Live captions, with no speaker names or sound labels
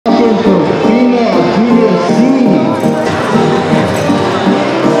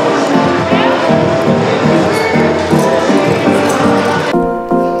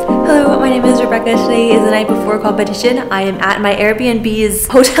for competition. I am at my Airbnb's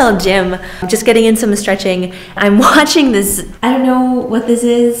hotel gym. I'm just getting in some stretching. I'm watching this, I don't know what this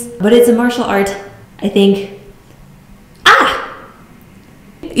is, but it's a martial art, I think.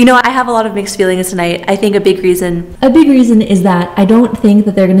 You know, I have a lot of mixed feelings tonight. I think a big reason is that I don't think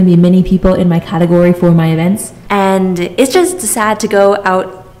that there are going to be many people in my category for my events. And it's just sad to go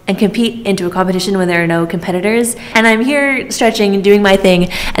out and compete into a competition when there are no competitors. And I'm here stretching and doing my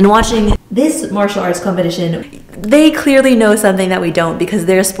thing and watching this martial arts competition. They clearly know something that we don't because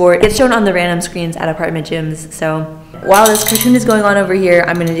their sport gets shown on the random screens at apartment gyms. So while this cartoon is going on over here,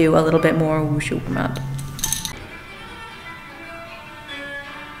 I'm going to do a little bit more wushu warm up.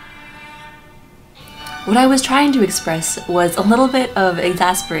 What I was trying to express was a little bit of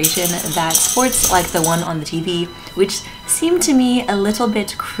exasperation that sports like the one on the TV, which seemed to me a little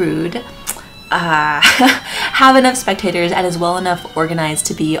bit crude, have enough spectators and is well enough organized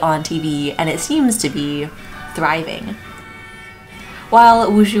to be on TV, and it seems to be thriving.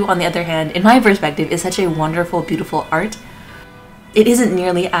 While wushu, on the other hand, in my perspective, is such a wonderful, beautiful art, it isn't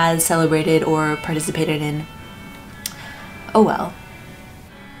nearly as celebrated or participated in. Oh well.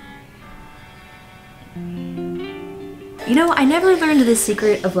 You know, I never learned the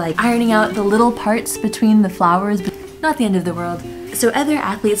secret of like ironing out the little parts between the flowers, but not the end of the world. So other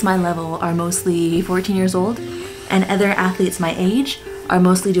athletes my level are mostly 14 years old, and other athletes my age are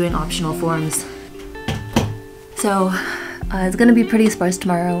mostly doing optional forms. So it's gonna be pretty sparse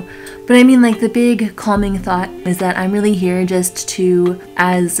tomorrow, but I mean, like, the big calming thought is that I'm really here just to,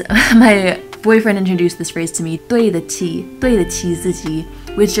 as my boyfriend introduced this phrase to me, 对得起自己,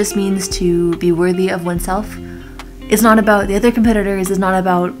 which just means to be worthy of oneself. It's not about the other competitors, it's not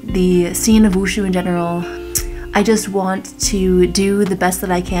about the scene of wushu in general. I just want to do the best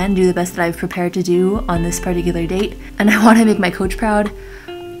that I can, do the best that I've prepared to do on this particular date, and I want to make my coach proud,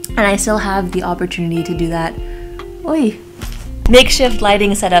 and I still have the opportunity to do that. Oi! Makeshift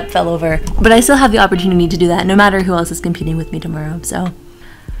lighting setup fell over, but I still have the opportunity to do that no matter who else is competing with me tomorrow, so.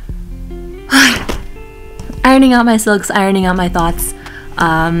 Ironing out my silks, ironing out my thoughts.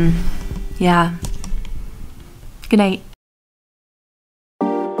 Yeah. Good night.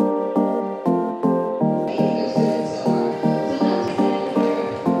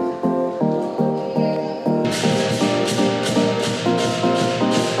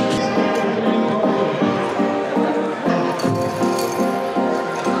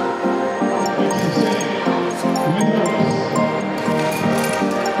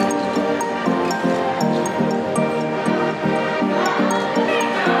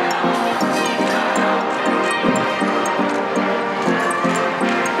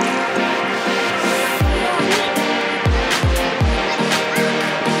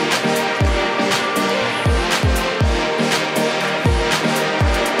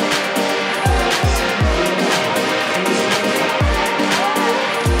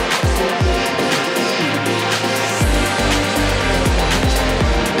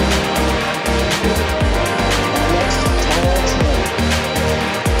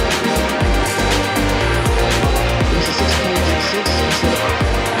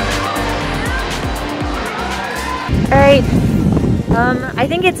 Alright, I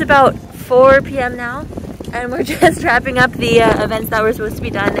think it's about 4 p.m. now, and we're just wrapping up the events that were supposed to be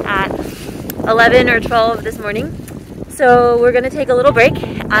done at 11 or 12 this morning. So we're gonna take a little break.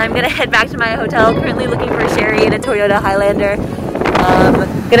 I'm gonna head back to my hotel, currently looking for Sherry in a Toyota Highlander.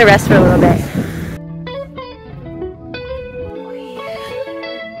 Gonna rest for a little bit.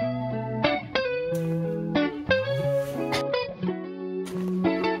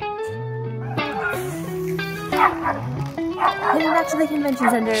 Heading back to the convention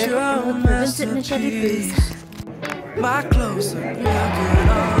center and look for Vincent and Chevy Cruz. My clothes look real good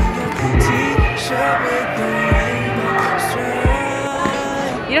on your t-shirt with the rainbow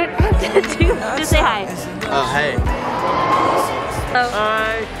stripe. You don't have to do, just say hi. Oh, hey. Hello.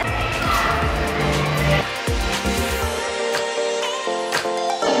 Hi.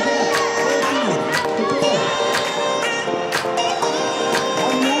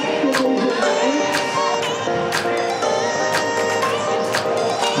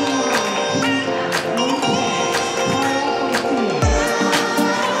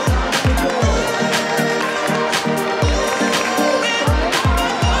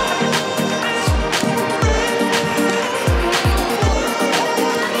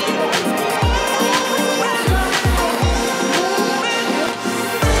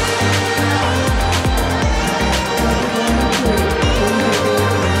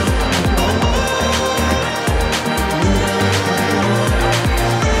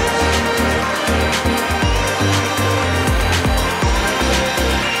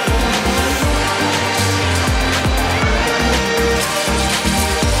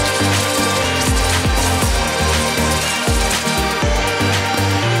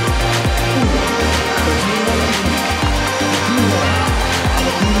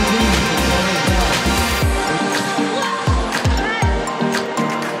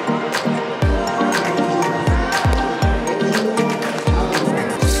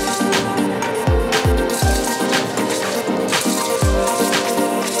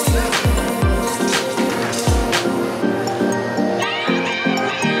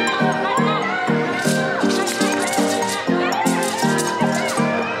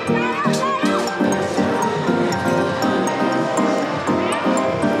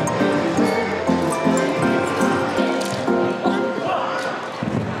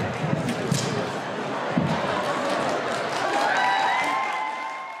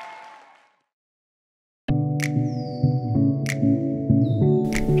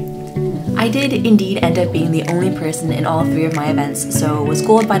 did indeed end up being the only person in all 3 of my events, so was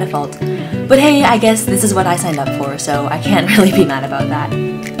gold by default. But hey, I guess this is what I signed up for, so I can't really be mad about that.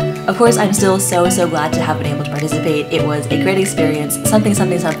 Of course, I'm still so glad to have been able to participate. It was a great experience, something,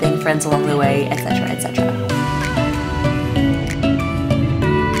 friends along the way, etc, etc.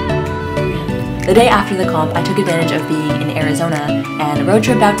 The day after the comp, I took advantage of being in Arizona and road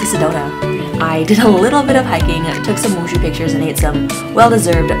tripped out to Sedona. I did a little bit of hiking, took some Wushu pictures, and ate some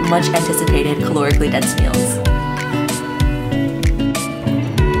well-deserved, much-anticipated, calorically dense meals.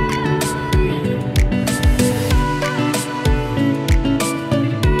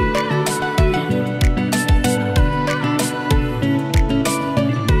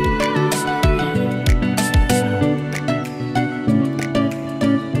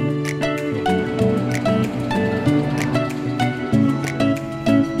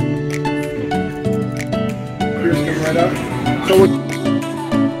 Here's coming right up. So